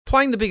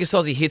Playing the biggest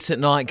Aussie hits at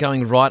night,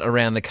 going right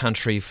around the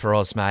country for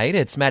Oz, mate.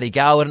 It's Matty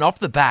Garwood, and off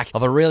the back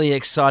of a really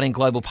exciting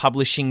global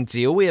publishing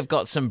deal, we have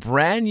got some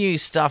brand new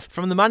stuff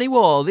from the Money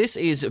Wall. This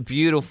is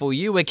Beautiful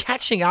You. We're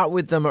catching up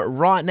with them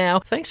right now.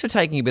 Thanks for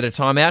taking a bit of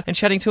time out and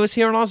chatting to us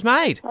here on Oz,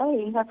 mate.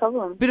 Hey, no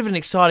problem. Bit of an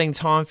exciting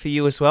time for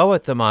you as well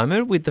at the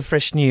moment with the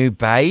fresh new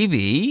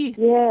baby.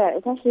 Yeah,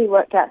 it's actually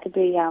worked out to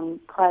be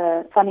quite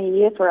a funny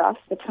year for us.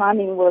 The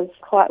timing was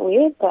quite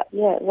weird, but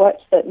yeah, it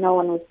worked that no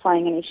one was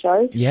playing any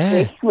shows.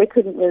 Yeah. We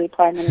couldn't really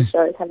play many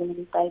shows having a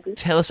new baby.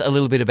 Tell us a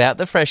little bit about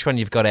the fresh one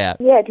you've got out.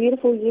 Yeah,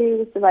 Beautiful You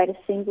was the latest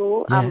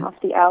single Yeah. off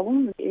the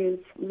album. It is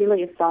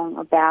really a song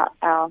about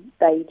our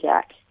baby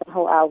Jack. The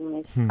whole album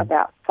is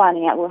about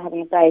finding out we're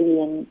having a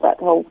baby and that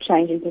whole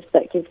change in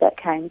perspective that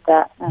came with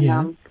that.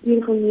 And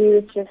Beautiful You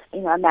is just,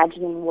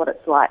 imagining what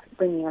it's like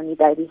bringing on your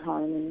baby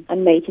home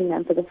and meeting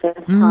them for the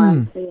first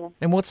time. So, yeah.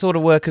 And what sort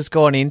of work has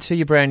gone into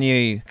your brand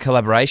new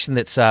collaboration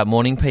that's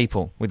Morning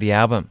People with the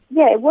album?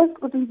 Yeah, it was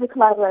good as a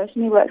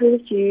collaboration. We worked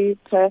with a few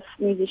Perth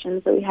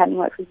musicians that we hadn't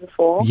worked with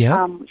before,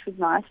 which was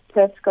nice.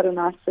 Perth's got a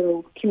nice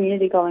little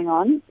community going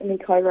on. And we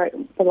co-wrote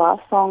the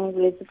last song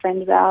with a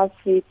friend of ours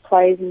who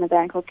plays in a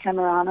band called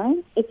Camerano.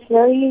 It's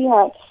very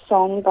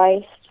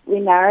song-based. We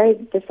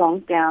narrowed the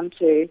songs down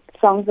to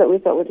songs that we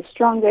thought were the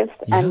strongest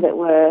and that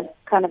were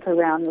kind of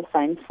around the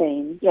same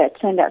theme. Yeah, it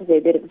turned out to be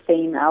a bit of a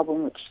theme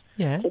album, which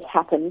just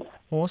happened.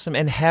 Awesome.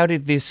 And how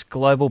did this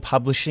global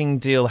publishing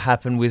deal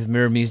happen with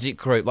Mirror Music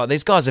Group? Like,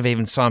 these guys have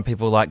even signed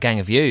people like Gang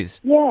of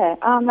Youths. Yeah,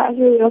 that was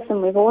really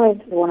awesome. We've always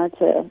wanted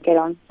to get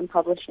on some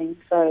publishing.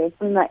 So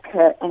we met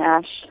Kurt and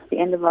Ash at the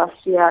end of last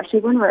year.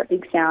 Actually, when we were at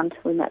Big Sound,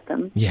 we met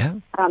them. Yeah.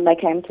 They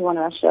came to one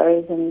of our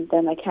shows, and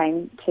then they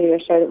came to a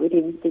show that we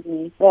did in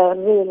Sydney. They're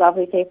really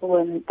lovely people,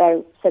 and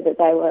they said that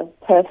they were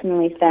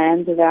personally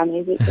fans of our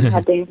music and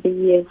had been for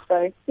years.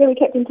 So, yeah, we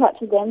kept in touch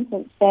with them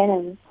since then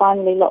and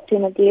finally locked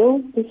in a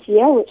deal this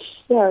year, which,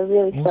 we're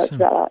really stoked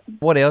about that.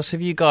 What else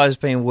have you guys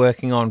been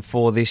working on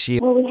for this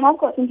year? Well, we have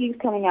got some gigs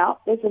coming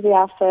up. This will be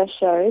our first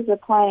shows. We're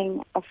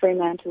playing a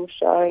Fremantle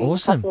show,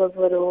 Awesome. a couple of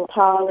little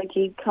parlour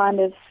gig kind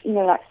of,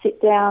 like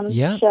sit-down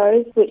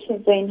shows, which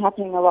have been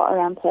happening a lot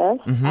around Perth.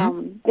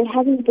 There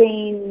hasn't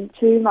been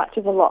too much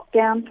of a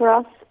lockdown for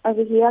us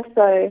over here,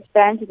 so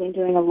bands have been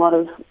doing a lot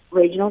of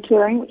regional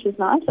touring, which is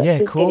nice. Yeah,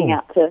 just cool. Getting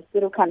out to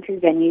little country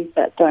venues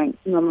that don't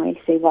normally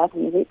see live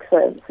music, so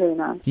it's really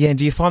nice. Yeah, and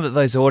do you find that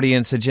those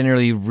audience are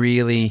generally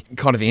really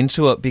kind of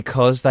into it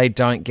because they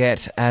don't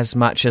get as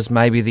much as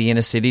maybe the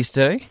inner cities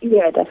do?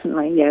 Yeah,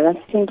 definitely. Yeah,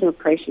 they seem to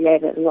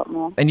appreciate it a lot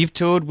more. And you've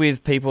toured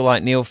with people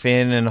like Neil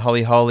Finn and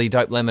Holly Holy,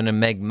 Dope Lemon and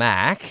Meg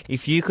Mac.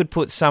 If you could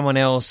put someone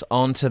else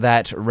onto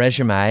that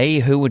resume,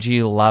 who would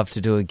you love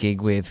to do a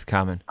gig with,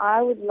 Carmen?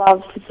 I would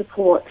love to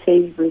support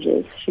Phoebe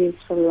Bridges. She's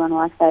probably one of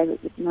my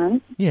favourites at the moment.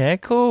 Yeah,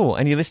 cool.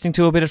 And you're listening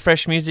to a bit of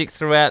fresh music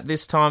throughout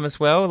this time as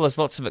well? There's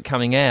lots of it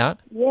coming out.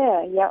 Yeah.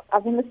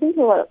 I've been listening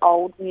to a lot of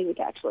old music,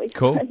 actually.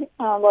 Cool.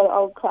 A lot of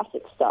old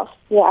classic stuff.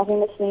 Yeah, I've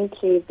been listening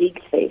to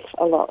Big Thief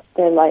a lot.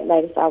 Their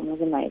latest album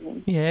was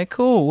amazing. Yeah,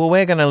 cool. Well,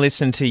 we're going to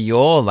listen to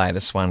your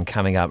latest one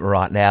coming up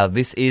right now.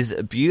 This is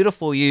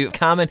Beautiful You.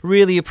 Carmen,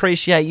 really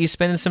appreciate you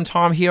spending some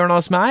time here on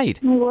Oz Made.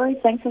 No worries.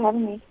 Thanks for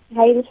having me.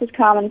 Hey, this is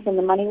Carmen from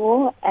the Money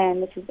Wall,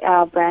 and this is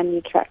our brand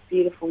new track,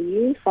 Beautiful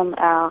You, from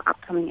our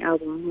upcoming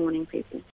album, Morning People.